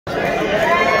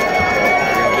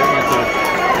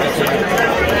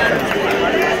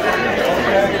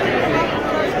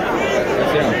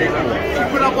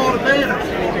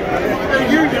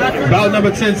Bout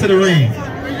number 10 to the ring.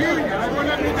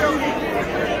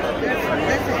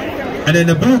 And in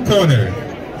the blue corner,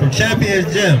 from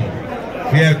Champions Gym,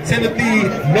 we have Timothy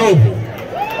Noble.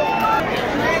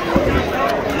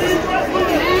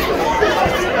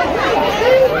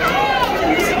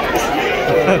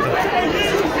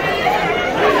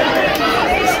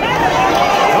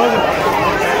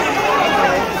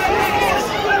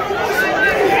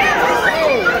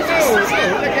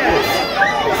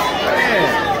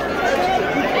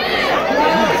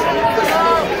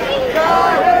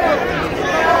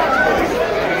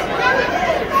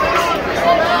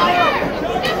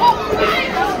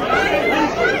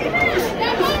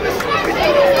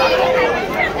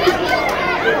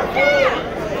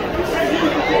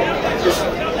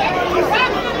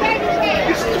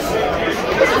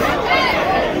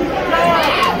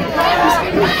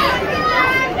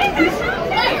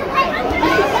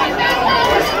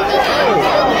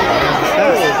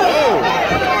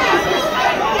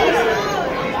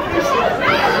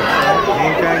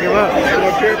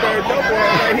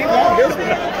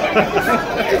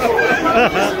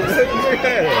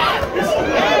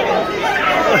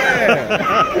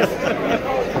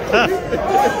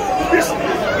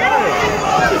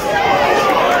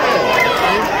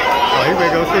 Oh, he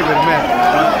better go sleep with the man.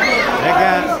 That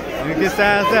guy, when he gets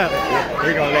sized up,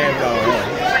 We're gonna land on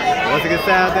him. once he gets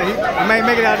sized up, he may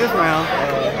make it out this round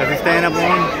because he's staying up on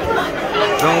him,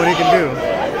 doing what he can do.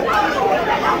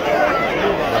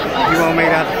 He won't make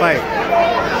it out the fight.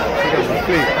 He goes to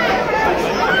sleep.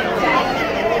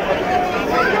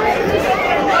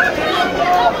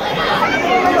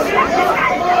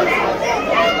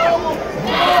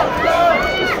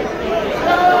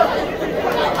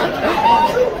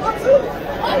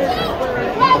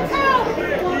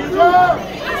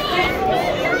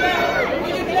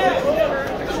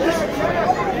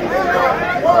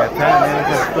 That time, man,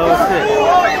 it's a slow shit.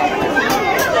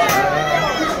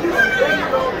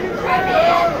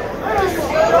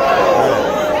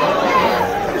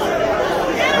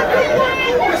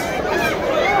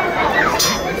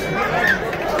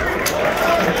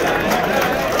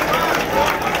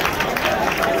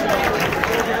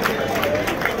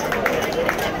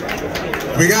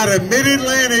 We got a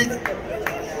Mid-Atlantic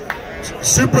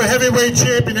super heavyweight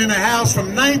champion in the house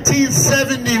from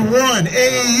 1971,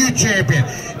 AAU champion,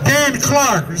 Dan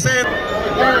Clark. We're saying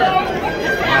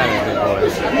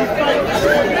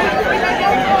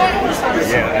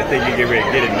Yeah, I think you get ready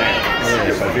to get him now.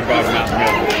 Yeah, because he brought him out in the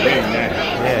middle of the ring now.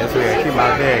 Yeah, so we gotta keep him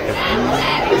out there because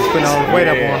he's putting all his weight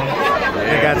up on him.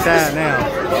 He got tired now.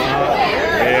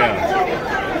 Yeah.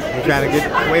 He's trying to get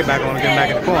way back on him, get him back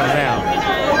in the corner now.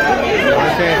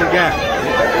 Only chance he got.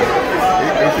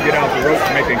 He should get off the rope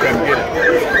to make him come get it.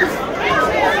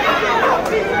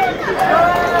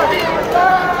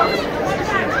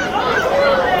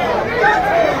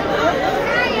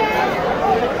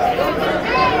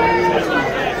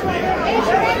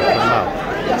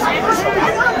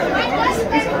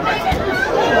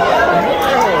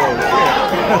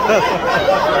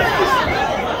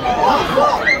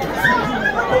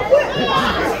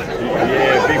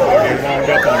 Yeah, people are getting warmed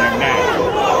up on him now.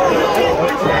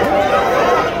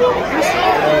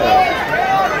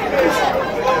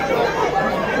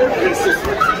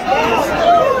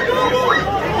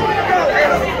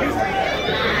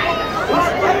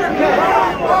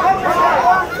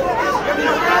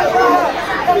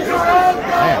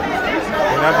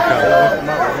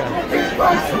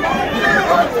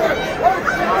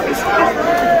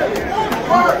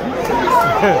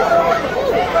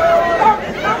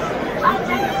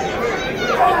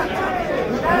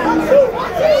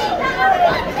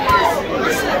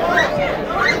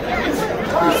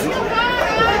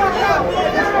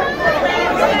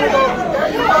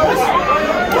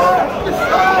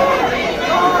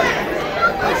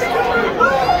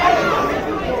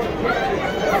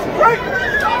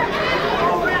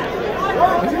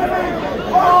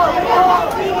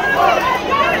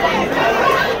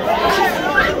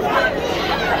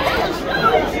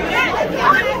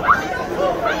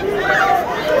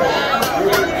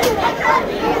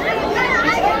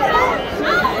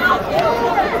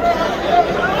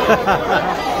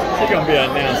 She's gonna be an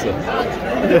announcer.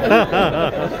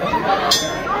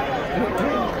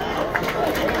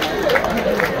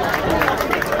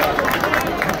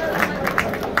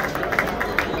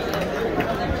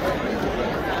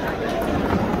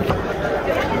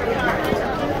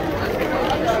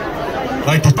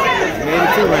 like to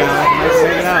 82 rounds, let's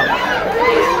take it out.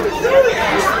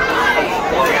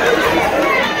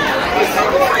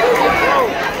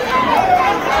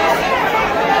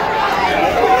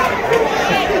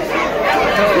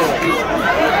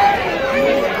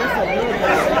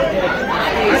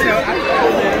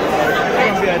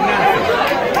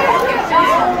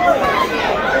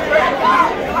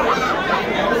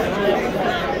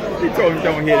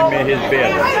 don't hit him in his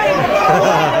belly.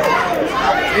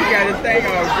 He got his thing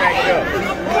all jacked up.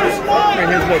 And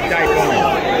his little diaper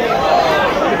on.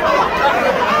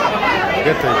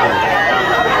 Good thing.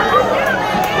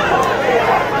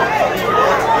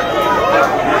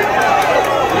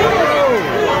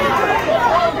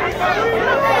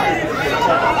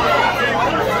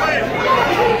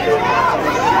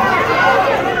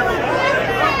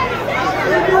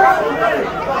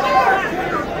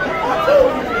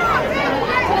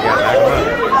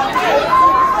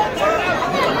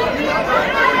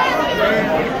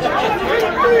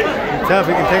 Tough,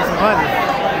 he can take some punches.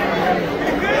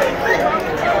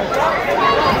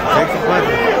 Take some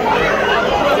punches.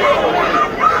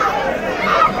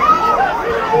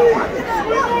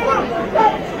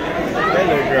 That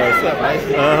little girl, what's up, man?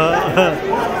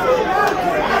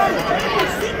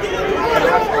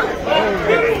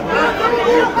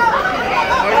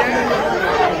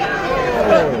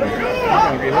 I'm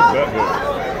gonna get his butt whooped.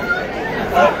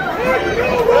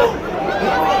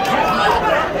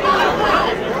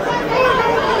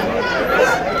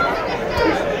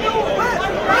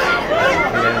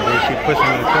 Pushing in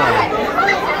the corner.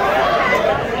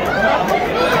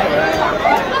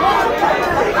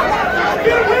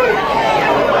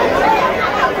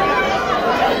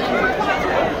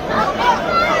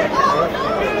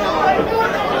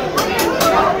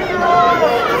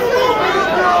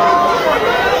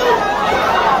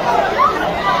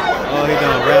 Oh, he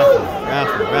done wrestling.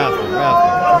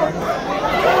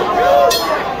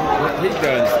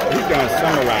 He's done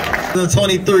samurai.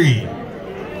 23.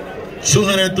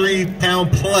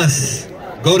 203-pound plus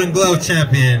Golden Glove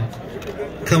champion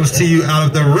comes to you out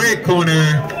of the red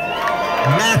corner,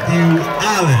 Matthew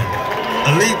Allen,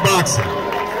 Elite Boxing.